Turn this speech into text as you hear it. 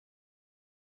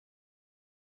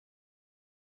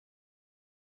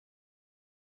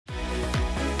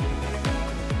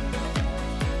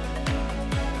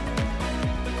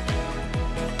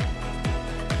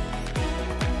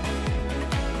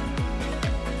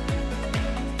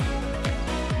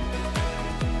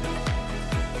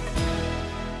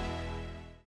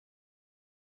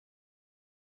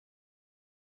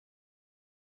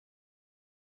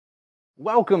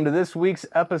Welcome to this week's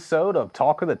episode of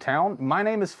Talk of the Town. My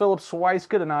name is Philip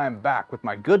Swicegood, and I am back with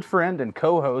my good friend and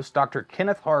co-host, Dr.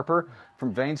 Kenneth Harper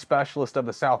from Vein Specialist of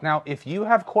the South. Now, if you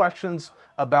have questions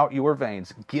about your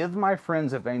veins, give my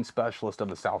friends at Vein Specialist of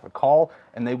the South a call,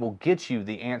 and they will get you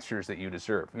the answers that you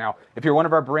deserve. Now, if you're one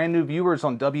of our brand new viewers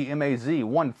on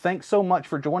WMAZ, thanks so much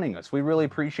for joining us. We really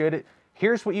appreciate it.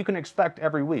 Here's what you can expect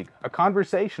every week: a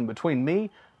conversation between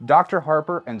me, Dr.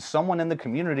 Harper, and someone in the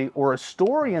community, or a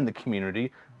story in the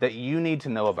community that you need to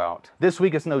know about. This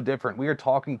week is no different. We are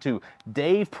talking to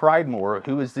Dave Pridemore,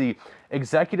 who is the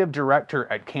executive director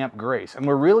at Camp Grace. And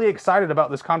we're really excited about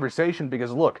this conversation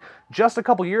because, look, just a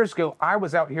couple years ago, I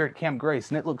was out here at Camp Grace,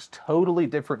 and it looks totally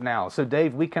different now. So,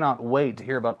 Dave, we cannot wait to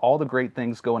hear about all the great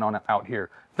things going on out here.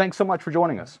 Thanks so much for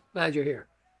joining us. Glad you're here.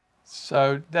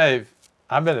 So, Dave,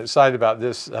 I've been excited about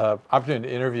this opportunity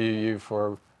to interview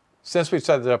you since we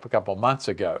set it up a couple of months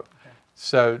ago. Okay.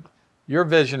 So you're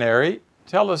visionary.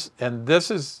 Tell us, and this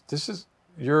is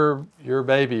your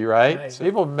baby, right? So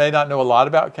people may not know a lot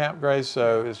about Camp Grace,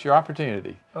 so it's your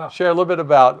opportunity. Oh. Share a little bit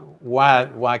about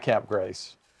why Camp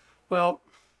Grace. Well,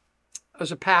 I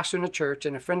was a pastor in a church,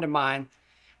 and a friend of mine,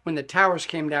 when the towers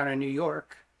came down in New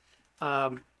York,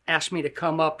 asked me to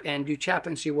come up and do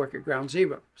chaplaincy work at Ground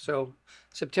Zero. So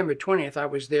September 20th, I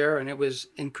was there, and it was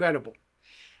incredible.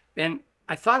 And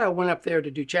I thought I went up there to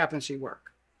do chaplaincy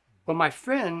work. Well, my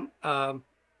friend,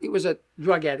 he was a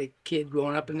drug addict kid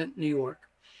growing up in New York.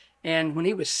 And when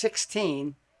he was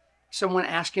 16, someone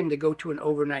asked him to go to an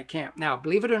overnight camp. Now,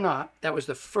 believe it or not, that was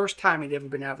the first time he'd ever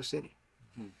been out of the city.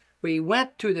 Mm-hmm. We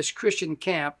went to this Christian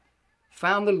camp,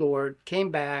 found the Lord,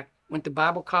 came back, went to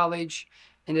Bible college,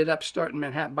 ended up starting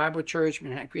Manhattan Bible Church,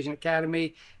 Manhattan Christian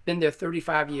Academy, been there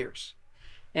 35 years.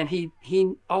 And he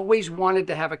always wanted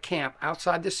to have a camp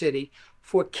outside the city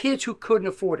for kids who couldn't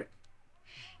afford it.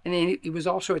 And then he was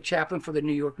also a chaplain for the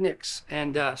New York Knicks.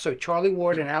 And so Charlie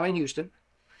Ward and Allen Houston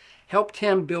helped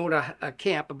him build a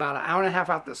camp about an hour and a half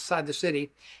outside the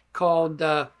city called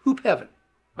Hoop Heaven,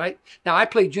 right? Now, I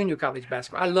played junior college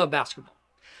basketball. I love basketball.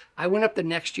 I went up the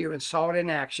next year and saw it in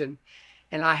action,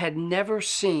 and I had never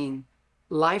seen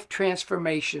life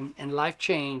transformation and life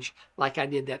change like I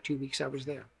did that 2 weeks I was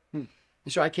there.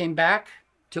 And so I came back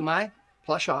to my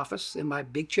plush office in my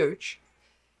big church,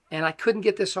 and I couldn't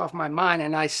get this off my mind.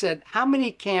 And I said, how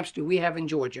many camps do we have in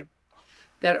Georgia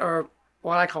that are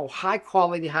what I call high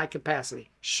quality, high capacity,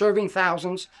 serving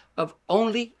thousands of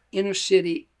only inner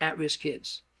city at-risk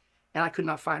kids? And I could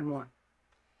not find one.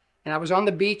 And I was on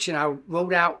the beach, and I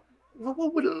wrote out,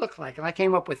 what would it look like? And I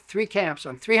came up with 3 camps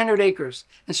on 300 acres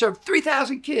and served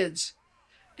 3,000 kids.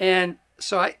 And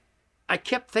so I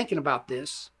kept thinking about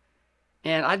this.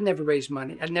 And I'd never raised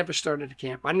money. I'd never started a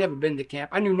camp. I'd never been to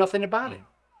camp. I knew nothing about it.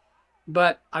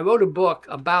 But I wrote a book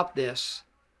about this.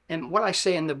 And what I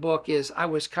say in the book is I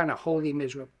was kind of wholly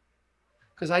miserable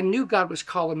because I knew God was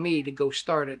calling me to go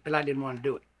start it, but I didn't want to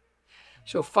do it.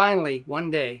 So finally, one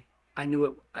day, I knew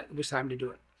it was time to do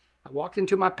it. I walked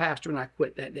into my pastor and I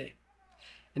quit that day.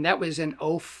 And that was in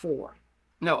 05,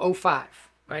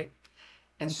 right?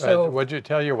 And so, what did you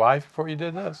tell your wife before you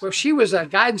did this? Well, she was a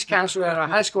guidance counselor at our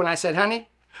high school, and I said, honey,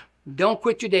 don't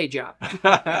quit your day job.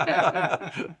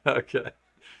 Okay.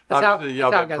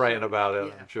 Y'all been praying about it,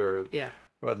 yeah. I'm sure. Yeah.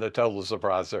 Wasn't a total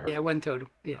surprise to her. Yeah, it wasn't total.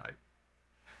 Yeah. Right.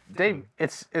 Dave,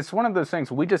 it's one of those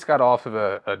things. We just got off of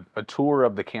a tour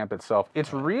of the camp itself.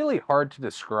 It's really hard to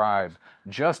describe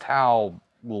just how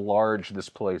large this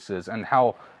place is and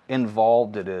how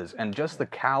involved it is, and just the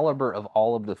caliber of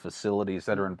all of the facilities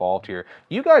that are involved here.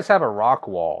 You guys have a rock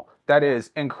wall that is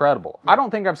incredible. I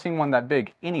don't think I've seen one that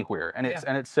big anywhere, and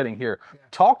it's sitting here. Yeah.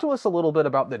 Talk to us a little bit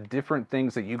about the different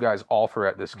things that you guys offer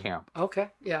at this camp.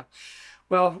 Okay, yeah.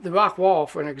 Well, the rock wall,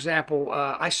 for an example,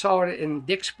 I saw it in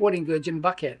Dick's Sporting Goods in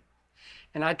Buckhead.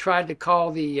 And I tried to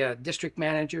call the district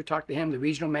manager, talk to him, the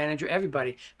regional manager,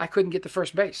 everybody. I couldn't get to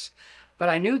first base. But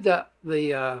I knew that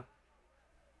the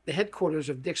headquarters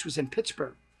of Dick's was in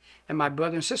Pittsburgh. And my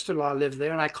brother and sister-in-law lived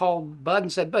there. And I called Bud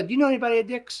and said, Bud, do you know anybody at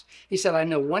Dick's? He said, I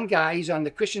know one guy. He's on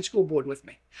the Christian school board with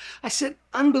me. I said,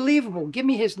 unbelievable. Give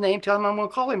me his name. Tell him I'm going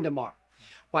to call him tomorrow.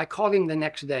 Well, I called him the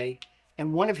next day.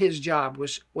 And one of his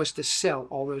jobs was to sell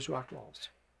all those rock walls.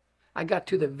 I got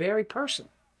to the very person.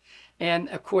 And,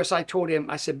 of course, I told him,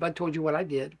 I said, Bud told you what I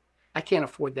did. I can't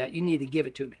afford that. You need to give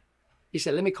it to me. He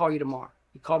said, let me call you tomorrow.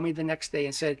 He called me the next day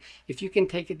and said, if you can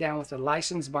take it down with a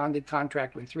licensed bonded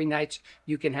contractor in 3 nights,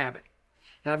 you can have it.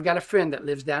 And I've got a friend that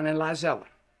lives down in Lizella.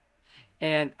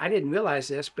 And I didn't realize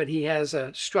this, but he has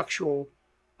a structural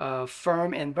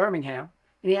firm in Birmingham,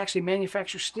 and he actually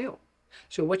manufactures steel.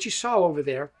 So what you saw over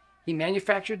there, he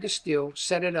manufactured the steel,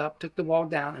 set it up, took the wall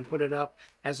down, and put it up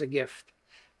as a gift.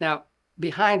 Now,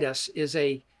 behind us is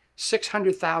a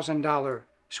 $600,000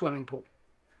 swimming pool.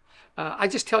 I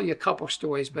just tell you a couple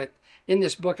stories, but in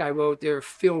this book I wrote, they're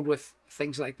filled with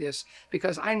things like this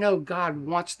because I know God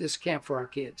wants this camp for our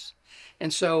kids.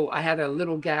 And so I had a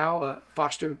little gal, a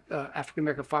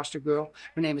African-American foster girl.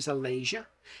 Her name is Alasia,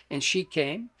 and she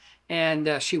came,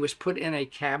 and she was put in a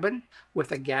cabin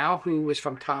with a gal who was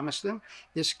from Thomaston.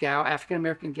 This gal,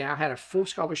 African-American gal, had a full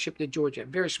scholarship to Georgia,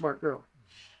 very smart girl.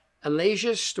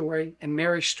 Alasia's story and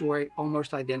Mary's story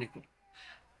almost identical.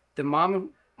 The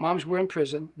moms were in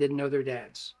prison, didn't know their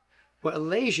dads. Well,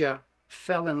 Alasia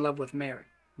fell in love with Mary.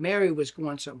 Mary was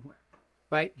going somewhere,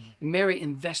 right? And Mary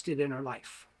invested in her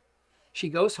life. She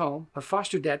goes home. Her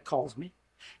foster dad calls me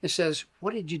and says,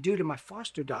 "What did you do to my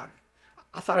foster daughter?"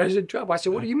 I thought I was in trouble. I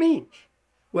said, "What do you mean?"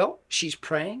 Well, she's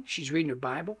praying. She's reading her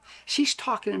Bible. She's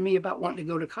talking to me about wanting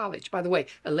to go to college. By the way,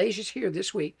 Alasia's here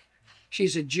this week.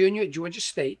 She's a junior at Georgia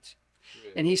State.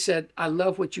 And he said, "I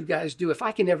love what you guys do. If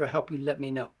I can ever help you, let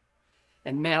me know."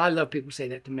 And man, I love people say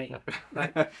that to me.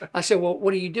 Right? I said, "Well,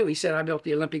 what do you do?" He said, "I built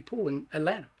the Olympic pool in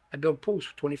Atlanta. I built pools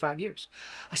for 25 years.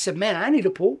 I said, "Man, I need a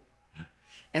pool."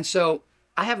 And so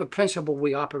I have a principle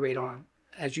we operate on.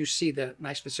 As you see the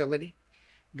nice facility,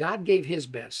 God gave his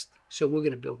best, so we're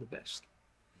going to build the best.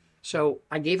 So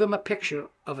I gave him a picture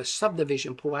of a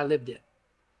subdivision pool I lived in.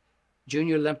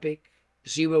 Junior Olympic,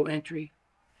 0 entry,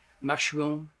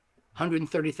 mushroom,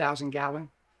 130,000 gallon.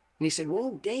 And he said,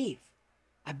 "Whoa, Dave,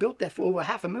 I built that for over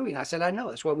 $500,000. I said, "I know,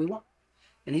 that's what we want."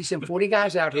 And he sent 40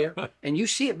 guys out here, and you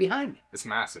see it behind me. It's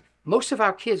massive. Most of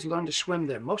our kids learn to swim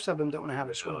there. Most of them don't know how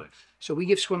to swim. So we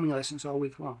give swimming lessons all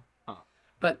week long.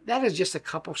 But that is just a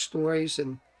couple stories.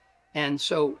 And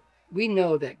so we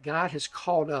know that God has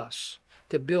called us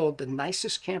to build the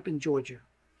nicest camp in Georgia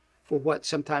for what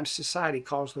sometimes society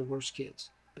calls the worst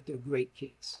kids. But they're great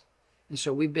kids. And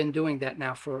so we've been doing that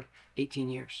now for 18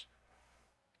 years.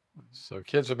 So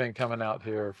kids have been coming out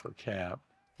here for camp.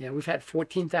 Yeah, we've had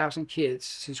 14,000 kids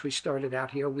since we started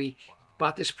out here. We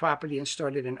bought this property and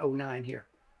started in 2009 here.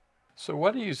 So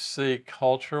what do you see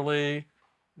culturally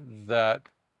that,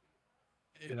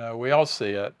 we all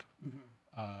see it.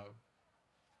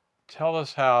 Tell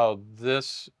us how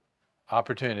this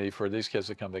opportunity for these kids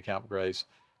to come to Camp Grace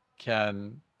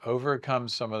can overcome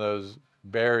some of those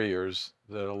barriers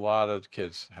that a lot of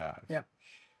kids have. Yeah.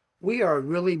 We are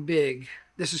really big.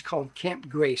 This is called Camp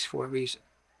Grace for a reason,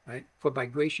 right? For by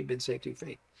grace you've been saved through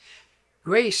faith.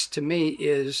 Grace to me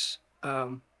is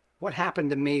what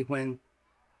happened to me when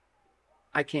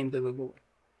I came to the Lord.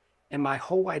 And my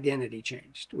whole identity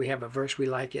changed. We have a verse we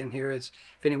like in here. It's,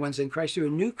 if anyone's in Christ, they're a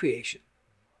new creation.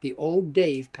 The old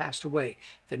Dave passed away.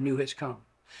 The new has come.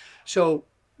 So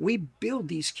we build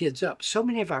these kids up. So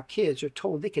many of our kids are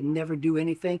told they can never do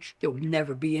anything. They'll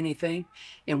never be anything.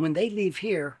 And when they leave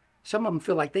here, some of them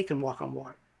feel like they can walk on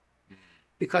water.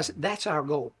 Because that's our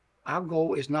goal. Our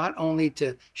goal is not only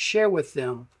to share with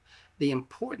them the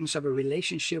importance of a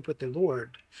relationship with the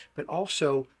Lord, but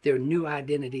also their new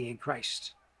identity in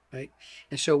Christ. Right,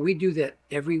 and so we do that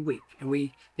every week, and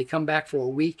they come back for a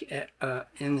week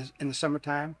in the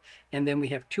summertime, and then we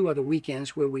have 2 other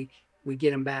weekends where we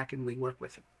get them back and we work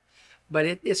with them. But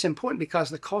it's important because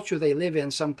the culture they live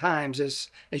in sometimes is,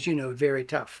 as you know, very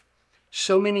tough.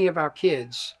 So many of our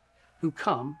kids who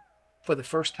come for the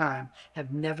first time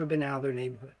have never been out of their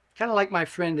neighborhood. Kind of like my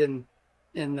friend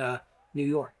in New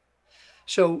York.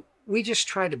 So we just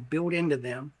try to build into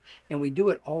them, and we do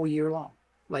it all year long.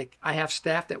 Like I have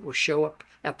staff that will show up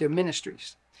at their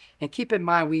ministries. And keep in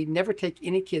mind, we never take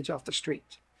any kids off the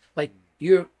street. Like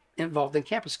you're involved in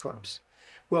campus clubs.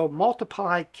 Well,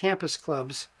 multiply campus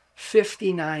clubs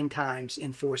 59 times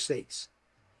in 4 states.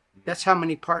 That's how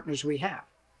many partners we have,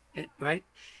 right?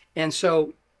 And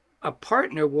so a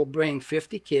partner will bring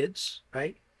 50 kids,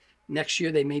 right? Next year,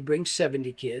 they may bring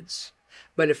 70 kids.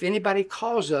 But if anybody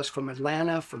calls us from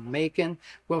Atlanta, from Macon,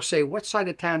 we'll say, "What side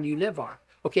of town do you live on?"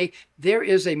 Okay, there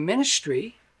is a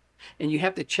ministry, and you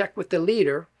have to check with the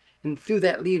leader, and through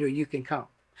that leader you can come.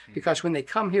 Because when they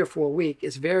come here for a week,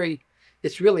 it's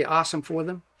really awesome for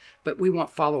them, but we want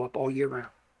follow-up all year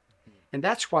round. And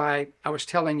that's why I was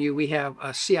telling you we have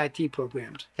CIT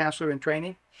programs, counselor in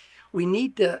training. We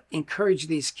need to encourage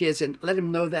these kids and let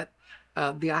them know that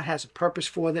God has a purpose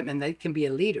for them and they can be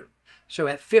a leader. So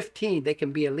at 15, they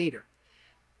can be a leader.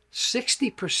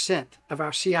 60% of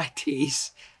our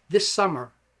CITs this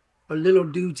summer are little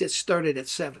dudes that started at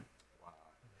 7,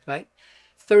 right?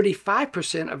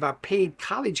 35% of our paid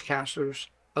college counselors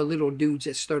are little dudes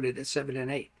that started at 7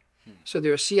 and 8. So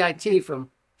they're a CIT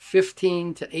from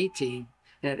 15 to 18,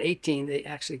 and at 18 they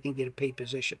actually can get a paid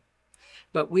position.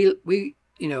 But we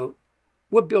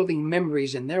we're building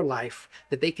memories in their life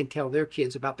that they can tell their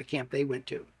kids about the camp they went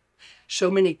to. So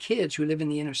many kids who live in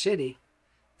the inner city,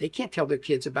 they can't tell their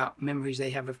kids about memories they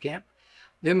have of camp.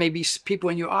 There may be people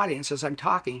in your audience as I'm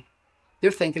talking, they're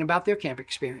thinking about their camp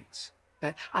experience.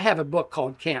 I have a book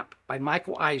called Camp by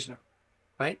Michael Eisner,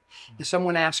 right? And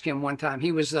someone asked him one time,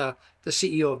 he was the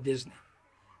CEO of Disney,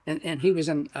 and he was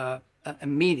in a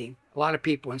meeting, a lot of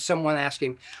people, and someone asked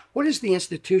him, what is the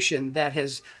institution that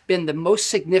has been the most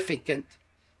significant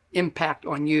impact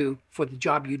on you for the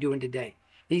job you're doing today?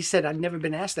 And he said, I'd never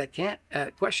been asked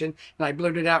that question, and I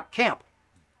blurted out, camp.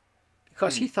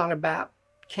 Because he thought about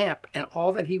camp and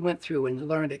all that he went through and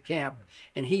learned at camp,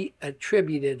 and he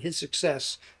attributed his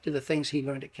success to the things he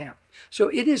learned at camp. So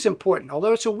it is important,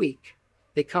 although it's a week,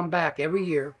 they come back every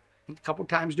year, a couple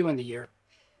times during the year.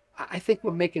 I think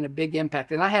we're making a big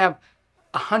impact. And I have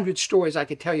 100 stories I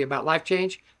could tell you about life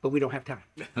change, but we don't have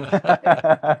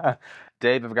time.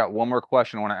 Dave, I've got one more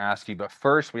question I want to ask you, but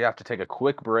first we have to take a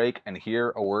quick break and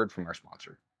hear a word from our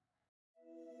sponsor.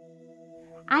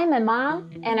 I'm a mom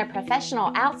and a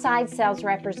professional outside sales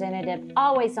representative,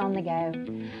 always on the go.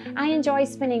 I enjoy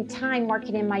spending time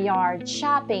working in my yard,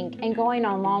 shopping, and going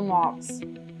on long walks.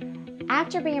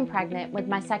 After being pregnant with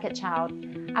my second child,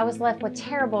 I was left with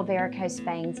terrible varicose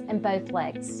veins in both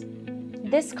legs.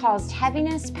 This caused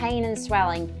heaviness, pain, and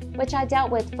swelling, which I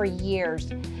dealt with for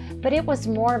years, but it was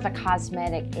more of a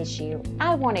cosmetic issue.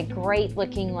 I wanted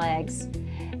great-looking legs.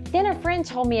 Then a friend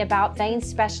told me about Vein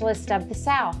Specialist of the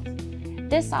South.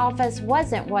 This office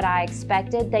wasn't what I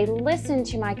expected. They listened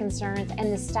to my concerns,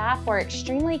 and the staff were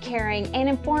extremely caring and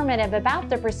informative about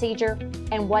the procedure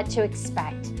and what to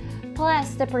expect.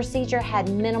 Plus, the procedure had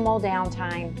minimal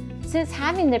downtime. Since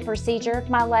having the procedure,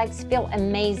 my legs feel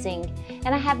amazing,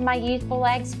 and I have my youthful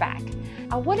legs back.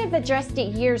 I would have addressed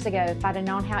it years ago if I'd have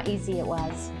known how easy it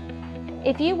was.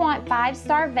 If you want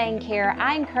 5-star vein care,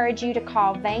 I encourage you to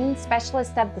call Vein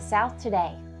Specialist of the South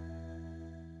today.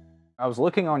 I was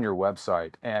looking on your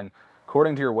website, and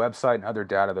according to your website and other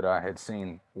data that I had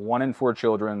seen, 1 in 4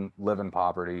 children live in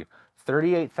poverty.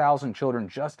 38,000 children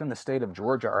just in the state of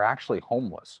Georgia are actually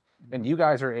homeless. And you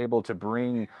guys are able to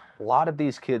bring a lot of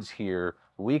these kids here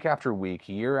week after week,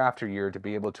 year after year, to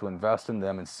be able to invest in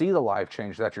them and see the life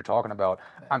change that you're talking about.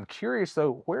 I'm curious,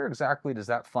 though, where exactly does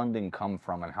that funding come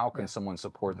from, and how can someone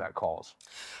support that cause?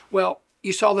 Well,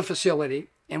 you saw the facility,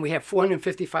 and we have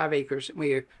 455 acres, and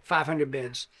we have 500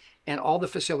 beds. And all the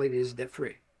facilities is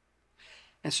debt-free.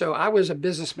 And so I was a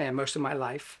businessman most of my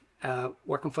life,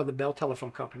 working for the Bell Telephone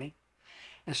Company.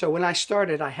 And so when I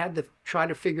started, I had to try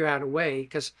to figure out a way,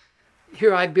 because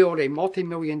here I build a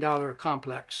multi-million-dollar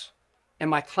complex, and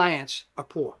my clients are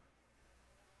poor.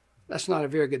 That's not a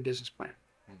very good business plan.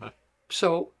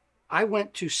 So I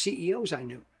went to CEOs I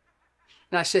knew,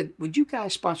 and I said, would you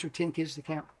guys sponsor 10 kids to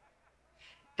camp?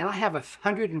 And I have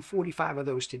 145 of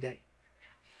those today.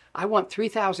 I want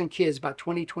 3,000 kids by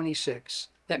 2026.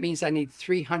 That means I need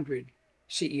 300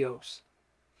 CEOs.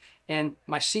 And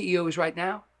my CEOs right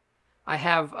now, I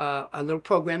have a little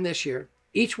program this year.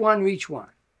 Each one reach one.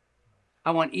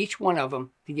 I want each one of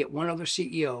them to get one other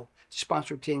CEO to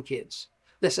sponsor 10 kids.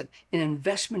 Listen, an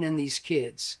investment in these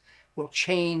kids will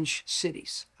change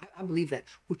cities. I believe that.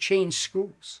 Will change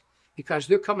schools, because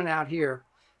they're coming out here,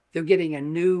 they're getting a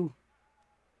new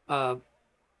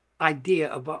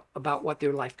idea about what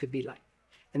their life could be like.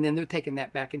 And then they're taking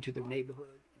that back into their neighborhood,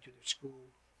 into their school,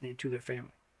 and into their family.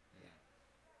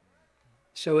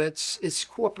 So it's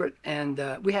corporate, and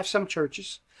we have some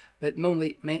churches, but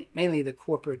mainly the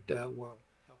corporate world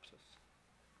helps us.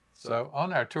 So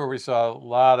on our tour, we saw a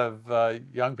lot of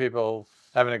young people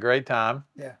having a great time.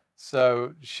 Yeah.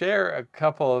 So share a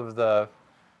couple of the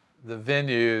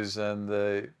venues and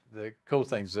the cool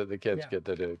things that the kids get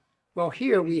to do. Well,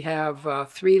 here we have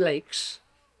 3 lakes,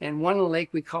 and one lake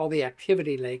we call the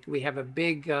Activity Lake. We have a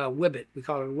big whibbit. We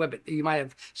call it a whibbit. You might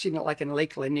have seen it like in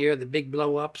Lake Lanier, the big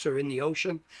blow-ups, or in the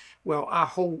ocean. Well, our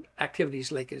whole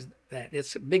Activities Lake is that.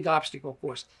 It's a big obstacle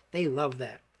course. They love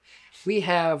that. We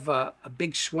have a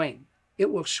big swing.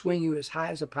 It will swing you as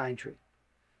high as a pine tree.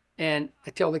 And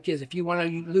I tell the kids, if you want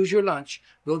to lose your lunch,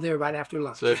 go there right after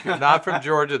lunch. So if you're not from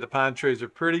Georgia, the pine trees are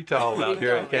pretty tall out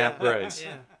here at Camp Grace.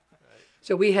 Yeah.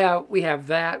 So we have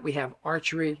that. We have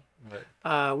archery.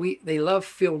 Right. They love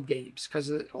field games,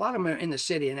 because a lot of them are in the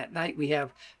city, and at night we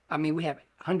have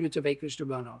hundreds of acres to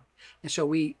run on, and so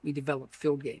we develop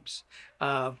field games.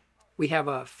 We have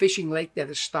a fishing lake that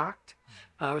is stocked.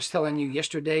 I was telling you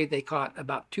yesterday they caught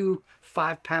about 2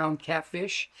 5-pound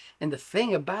catfish, and the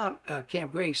thing about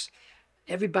Camp Grace,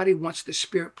 everybody wants the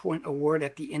Spirit Point Award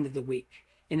at the end of the week,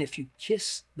 and if you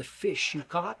kiss the fish you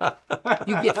caught,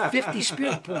 you get 50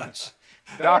 Spirit Points.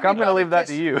 Doc, I'm going to leave that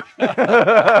to you.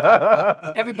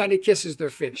 Everybody kisses their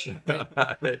fish.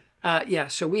 Right? Yeah,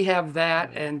 so we have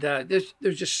that, and there's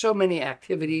just so many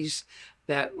activities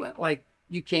that, like,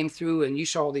 you came through and you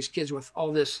saw all these kids with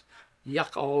all this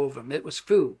yuck all over them. It was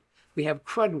food. We have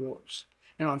crud wars,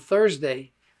 and on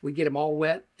Thursday we get them all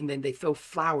wet, and then they throw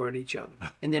flour at each other,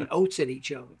 and then oats at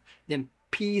each other, then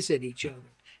peas at each other.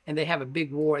 And they have a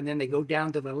big war, and then they go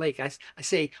down to the lake. I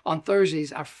say on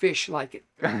Thursdays our fish like it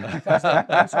because they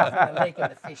bounce off in the lake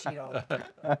and the fish eat all of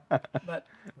it. But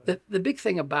the big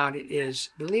thing about it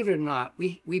is, believe it or not,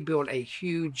 we built a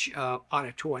huge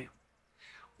auditorium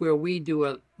where we do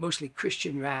a mostly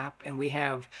Christian rap, and we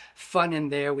have fun in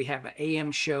there. We have an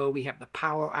AM show. We have the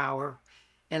Power Hour,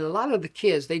 and a lot of the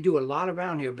kids, they do a lot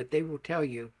around here, but they will tell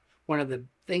you one of the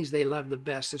things they love the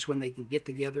best is when they can get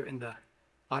together in the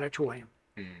auditorium.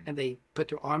 And they put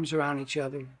their arms around each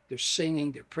other. They're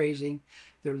singing, they're praising,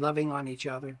 they're loving on each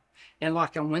other. And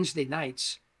like on Wednesday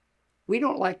nights, we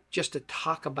don't like just to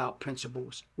talk about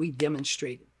principles, we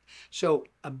demonstrate it. So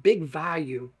a big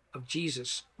value of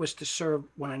Jesus was to serve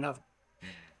one another.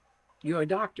 You're a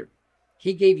doctor.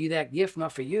 He gave you that gift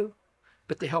not for you,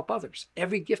 but to help others.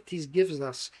 Every gift he gives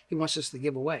us, he wants us to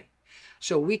give away.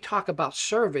 So we talk about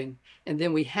serving, and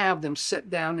then we have them sit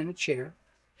down in a chair.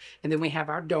 And then we have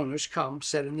our donors come,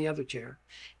 sit in the other chair,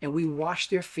 and we wash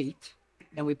their feet,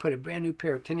 and we put a brand new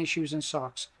pair of tennis shoes and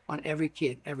socks on every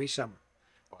kid every summer.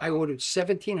 Wow. I ordered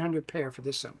 1,700 pair for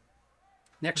this summer.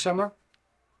 Next summer,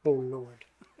 oh Lord.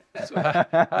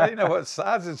 I didn't know what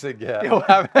sizes to get.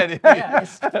 How many? Yeah,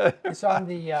 it's on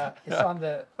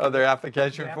the their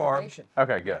application form.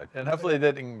 Okay, good. And hopefully it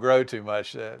didn't grow too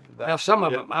much. Well, some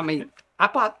of them. I mean, I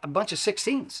bought a bunch of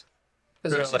 16s.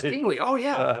 Because Really? 16 week. Oh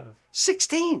yeah,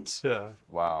 16s. Yeah.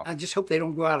 Wow. I just hope they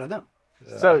don't grow out of them.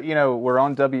 Yeah. So, we're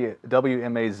on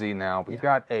WMAZ now. We've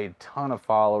got a ton of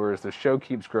followers. The show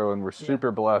keeps growing. We're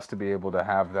super blessed to be able to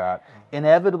have that.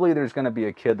 Inevitably, there's going to be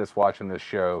a kid that's watching this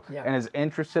show and is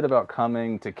interested about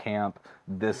coming to camp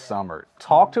this summer.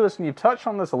 Talk to us, and you've touched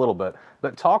on this a little bit,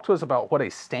 but talk to us about what a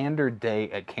standard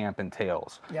day at camp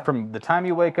entails. From the time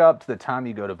you wake up to the time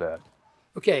you go to bed.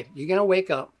 Okay, you're going to wake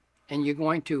up, and you're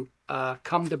going to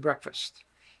come to breakfast.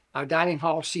 Our dining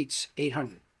hall seats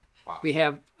 800. Wow. We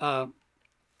have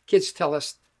kids tell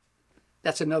us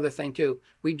that's another thing too.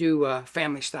 We do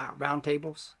family style round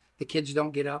tables. The kids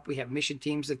don't get up. We have mission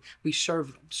teams that we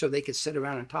serve them so they can sit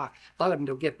around and talk. A lot of them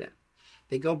don't get that.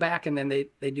 They go back and then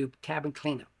they do cabin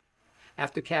cleanup.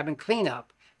 After cabin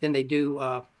cleanup, then they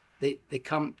do they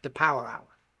come to Power Hour.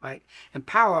 Right? And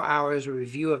Power Hour is a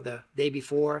review of the day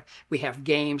before. We have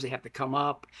games, they have to come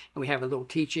up, and we have a little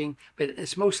teaching, but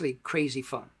it's mostly crazy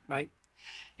fun, right?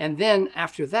 And then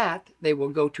after that, they will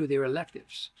go to their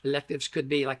electives. Electives could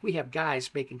be like, we have guys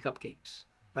making cupcakes,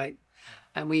 right?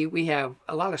 And we have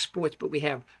a lot of sports, but we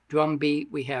have drum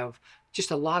beat, we have just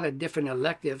a lot of different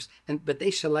electives, but they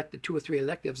select the 2 or 3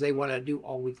 electives they want to do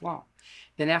all week long.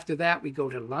 Then after that, we go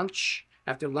to lunch.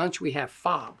 After lunch, we have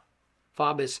FOB.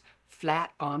 FOB is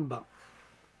flat on bunk.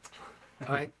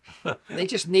 All right. They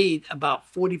just need about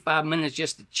 45 minutes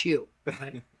just to chill.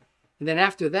 Right? And then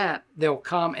after that, they'll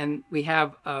come and we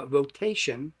have a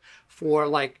rotation for,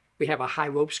 like, we have a high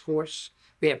ropes course.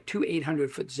 We have 2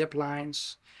 800-foot zip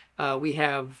lines. We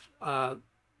have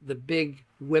the big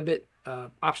Whibbit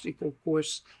obstacle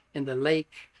course in the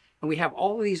lake. And we have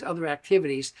all of these other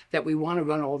activities that we want to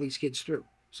run all these kids through.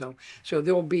 So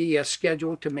there'll be a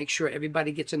schedule to make sure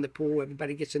everybody gets in the pool,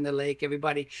 everybody gets in the lake,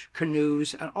 everybody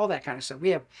canoes, and all that kind of stuff. We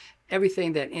have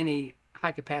everything that any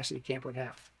high-capacity camp would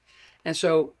have. And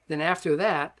so then after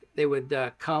that, they would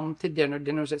come to dinner.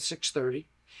 Dinner's at 6:30.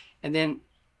 And then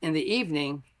in the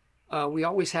evening, we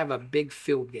always have a big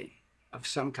field game of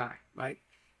some kind, right?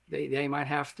 They might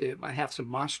have some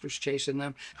monsters chasing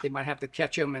them. They might have to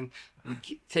catch them and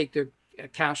take their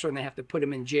counselor, and they have to put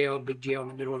them in jail, big jail in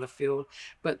the middle of the field.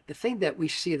 But the thing that we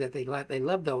see that they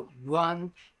love to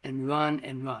run and run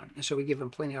and run. And so we give them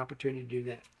plenty of opportunity to do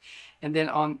that. And then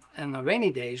on the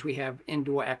rainy days, we have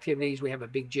indoor activities. We have a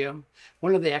big gym.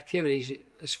 One of the activities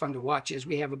that's fun to watch is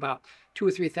we have about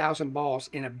 2,000 or 3,000 balls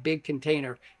in a big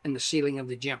container in the ceiling of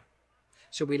the gym.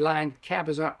 So we line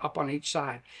cabins up on each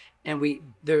side, and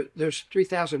there's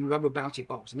 3,000 rubber bouncy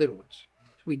balls, little ones.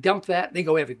 We dump that, they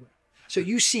go everywhere. So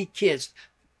you see kids,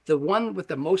 the one with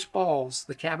the most balls,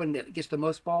 the cabin that gets the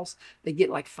most balls, they get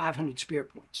like 500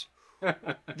 spirit points.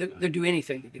 They'll do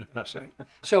anything to get this, right?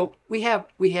 So we have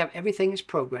everything is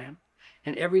programmed,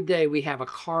 and every day we have a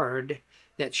card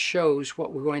that shows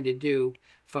what we're going to do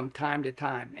from time to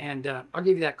time. And I'll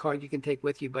give you that card you can take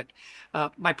with you. But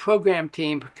my program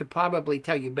team could probably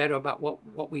tell you better about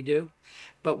what we do.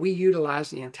 But we utilize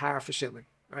the entire facility,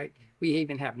 right? We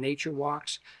even have nature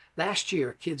walks. Last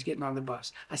year, kids getting on the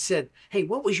bus. I said, hey,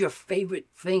 what was your favorite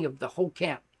thing of the whole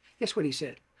camp? Guess what he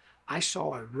said? I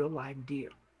saw a real live deer.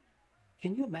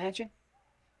 Can you imagine?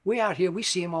 We're out here, we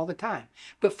see him all the time.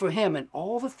 But for him and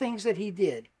all the things that he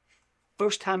did,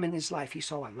 first time in his life, he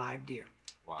saw a live deer.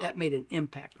 Wow. That made an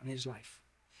impact on his life.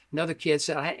 Another kid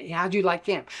said, hey, how'd you like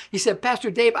camp? He said, Pastor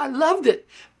Dave, I loved it.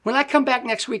 When I come back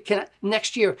next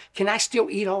year, can I still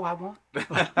eat all I want?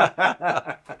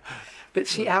 But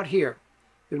see, out here,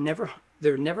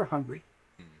 they're never hungry.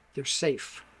 They're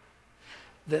safe.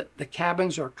 The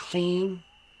cabins are clean.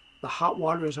 The hot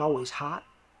water is always hot.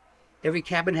 Every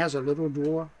cabin has a little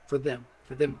drawer for them.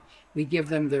 We give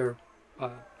them their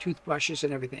toothbrushes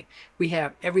and everything. We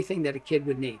have everything that a kid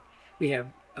would need. We have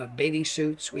bathing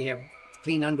suits. We have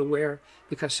clean underwear,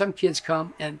 because some kids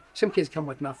come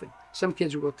with nothing. Some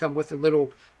kids will come with a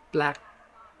little black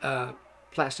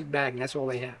plastic bag, and that's all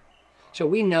they have. So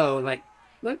we know, like,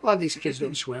 a lot of these kids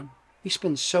don't swim. We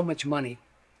spend so much money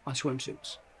on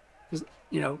swimsuits.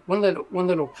 You know, one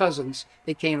little cousins,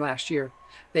 they came last year.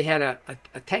 They had a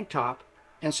tank top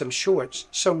and some shorts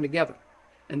sewn together,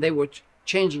 and they were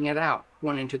changing it out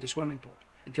going into the swimming pool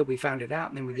until we found it out,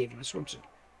 and then we gave them a swimsuit.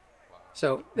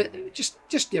 So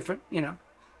just different, you know.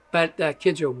 But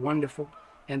kids are wonderful,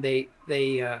 and they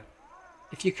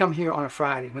if you come here on a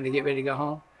Friday when they get ready to go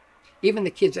home, even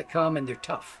the kids that come and they're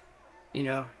tough, you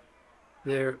know,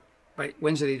 they're right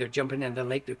Wednesday they're jumping in the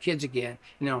lake, they're kids again,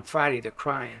 and then on Friday they're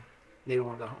crying. They don't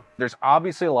want to go home. There's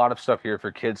obviously a lot of stuff here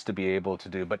for kids to be able to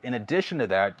do, but in addition to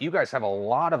that, you guys have a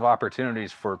lot of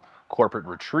opportunities for corporate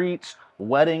retreats,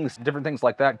 weddings, different things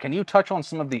like that. Can you touch on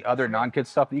some of the other non-kid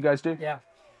stuff that you guys do? Yeah.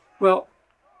 Well,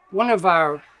 in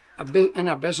our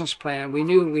business plan, we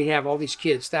knew we'd have all these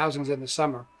kids, thousands in the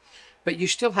summer, but you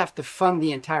still have to fund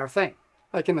the entire thing.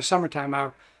 Like in the summertime,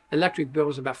 our electric bill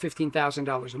is about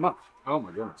 $15,000 a month. Oh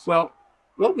my goodness. Well,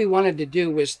 what we wanted to do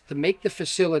was to make the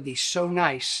facility so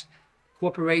nice.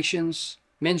 Corporations,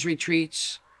 men's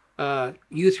retreats,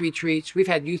 youth retreats. We've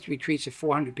had youth retreats of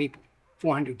 400 people,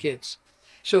 400 kids.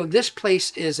 So this place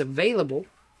is available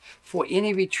for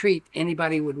any retreat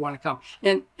anybody would want to come.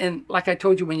 And like I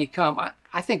told you when you come,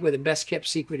 I think we're the best kept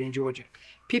secret in Georgia.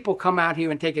 People come out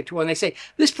here and take a tour and they say,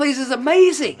 this place is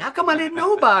amazing. How come I didn't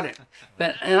know about it?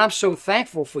 And I'm so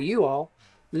thankful for you all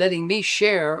letting me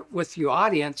share with your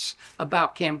audience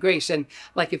about Camp Grace. And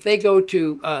like if they go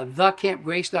to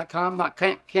thecampgrace.com, not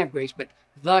Camp Grace, but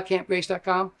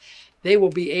thecampgrace.com, they will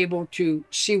be able to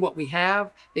see what we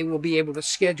have. They will be able to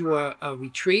schedule a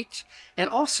retreat. And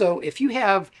also, if you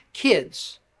have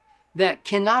kids that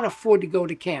cannot afford to go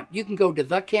to camp, you can go to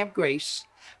The Camp Grace,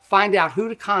 find out who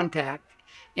to contact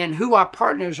and who our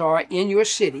partners are in your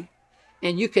city,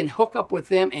 and you can hook up with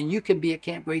them and you can be at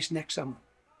Camp Grace next summer.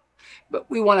 But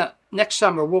next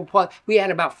summer, we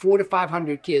add about 400 to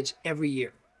 500 kids every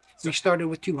year. We started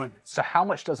with 200. So how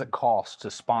much does it cost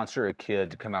to sponsor a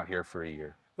kid to come out here for a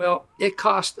year? Well, it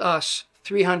cost us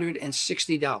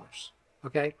 $360,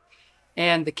 okay?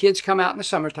 And the kids come out in the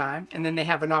summertime, and then they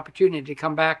have an opportunity to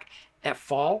come back at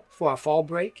fall for a fall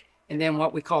break, and then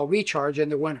what we call recharge in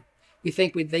the winter. We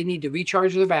think they need to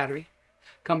recharge their battery,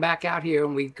 come back out here,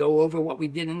 and we go over what we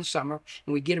did in the summer,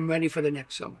 and we get them ready for the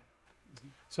next summer.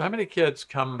 So how many kids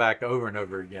come back over and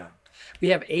over again? We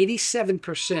have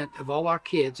 87% of all our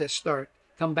kids that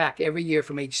come back every year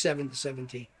from age 7 to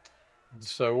 17.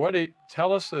 So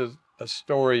tell us a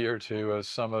story or two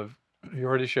of you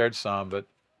already shared some, but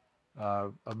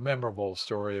a memorable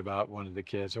story about one of the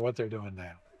kids and what they're doing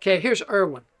now. Okay, here's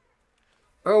Erwin.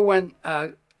 Erwin, a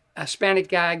Hispanic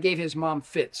guy, gave his mom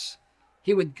fits.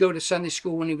 He would go to Sunday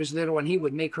school when he was little and he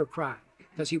would make her cry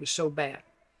because he was so bad.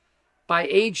 By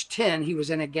age 10, he was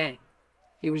in a gang.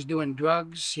 He was doing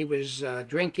drugs, he was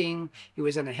drinking, he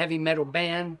was in a heavy metal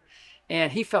band,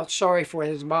 and he felt sorry for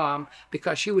his mom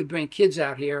because she would bring kids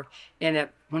out here. And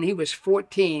when he was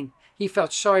 14, he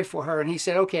felt sorry for her and he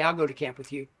said, okay, I'll go to camp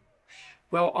with you.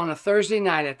 Well, on a Thursday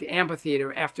night at the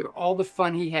amphitheater, after all the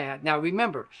fun he had, now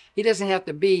remember, he doesn't have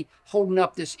to be holding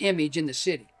up this image in the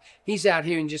city. He's out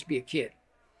here and just be a kid.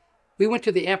 We went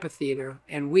to the amphitheater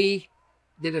and we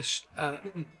did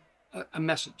a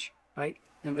message, right?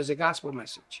 And it was a gospel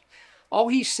message. All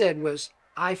he said was,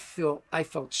 I felt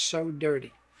so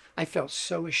dirty. I felt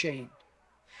so ashamed.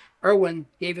 Erwin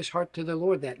gave his heart to the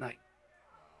Lord that night.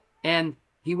 And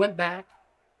he went back.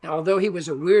 Now, although he was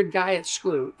a weird guy at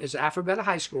school, at Alphabetta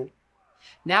High School,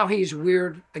 now he's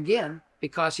weird again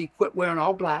because he quit wearing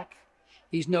all black.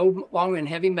 He's no longer in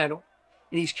heavy metal.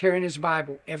 and he's carrying his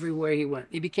Bible everywhere he went.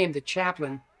 He became the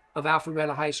chaplain of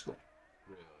Alpharetta High School,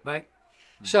 right?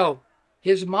 So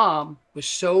his mom was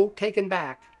so taken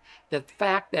back that the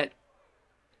fact that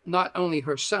not only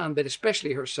her son, but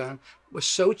especially her son, was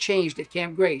so changed at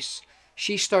Camp Grace.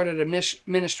 She started a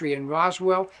ministry in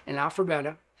Roswell and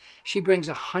Alpharetta. She brings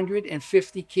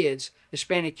 150 kids,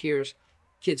 Hispanic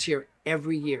kids here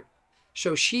every year.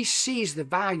 So she sees the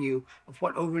value of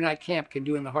what overnight camp can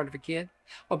do in the heart of a kid.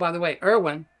 Oh, by the way,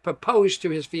 Erwin proposed to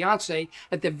his fiancée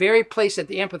at the very place at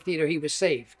the amphitheater he was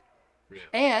saved. Really?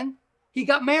 And he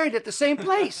got married at the same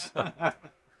place.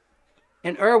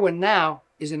 And Erwin now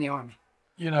is in the Army.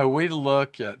 You know, we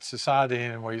look at society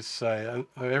and we say,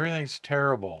 everything's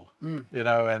terrible, you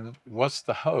know, and what's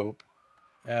the hope?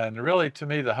 And really, to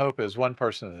me, the hope is one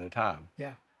person at a time.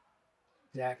 Yeah,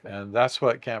 exactly. And that's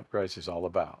what Camp Grace is all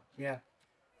about. Yeah.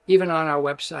 Even on our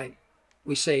website,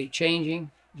 we say,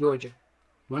 changing Georgia,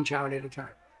 one child at a time.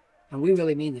 And we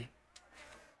really mean that.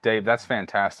 Dave, that's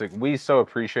fantastic. We so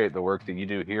appreciate the work that you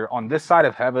do here. On this side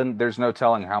of heaven, there's no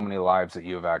telling how many lives that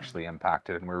you have actually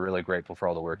impacted, and we're really grateful for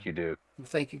all the work you do. Well,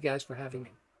 thank you guys for having me.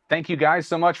 Thank you guys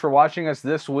so much for watching us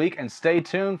this week, and stay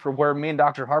tuned for where me and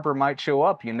Dr. Harper might show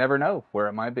up. You never know where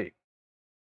it might be.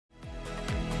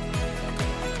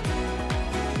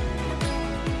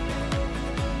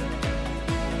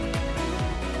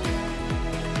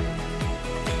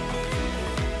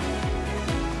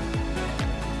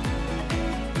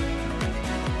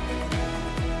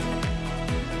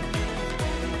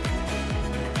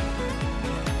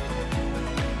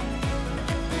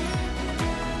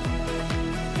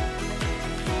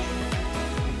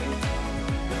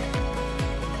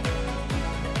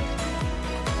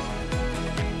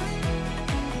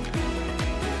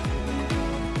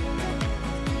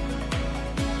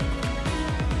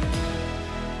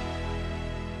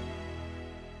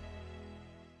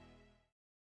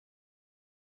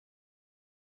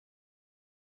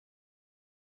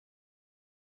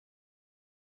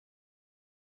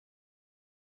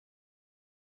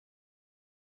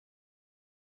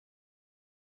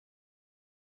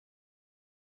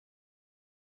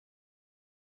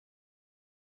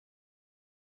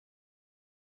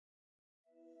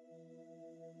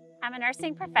 I'm a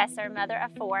nursing professor, mother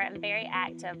of 4, and very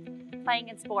active, playing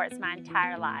in sports my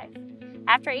entire life.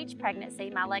 After each pregnancy,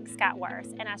 my legs got worse,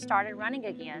 and I started running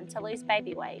again to lose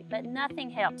baby weight, but nothing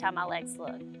helped how my legs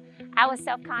looked. I was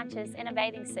self-conscious in a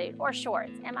bathing suit or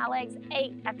shorts, and my legs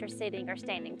ached after sitting or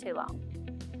standing too long.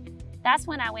 That's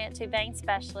when I went to Vein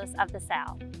Specialists of the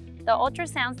South. The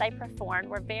ultrasounds they performed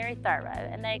were very thorough,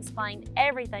 and they explained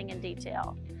everything in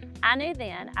detail. I knew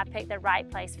then I picked the right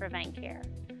place for vein care.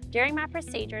 During my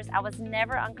procedures, I was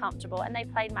never uncomfortable, and they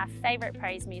played my favorite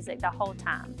praise music the whole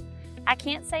time. I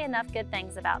can't say enough good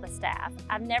things about the staff.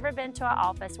 I've never been to an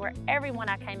office where everyone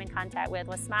I came in contact with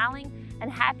was smiling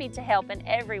and happy to help in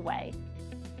every way.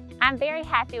 I'm very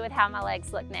happy with how my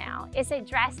legs look now. It's a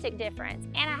drastic difference,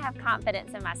 and I have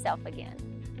confidence in myself again.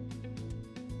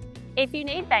 If you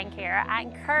need vein care, I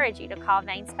encourage you to call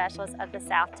Vein Specialists of the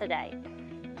South today.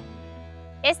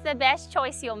 It's the best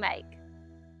choice you'll make.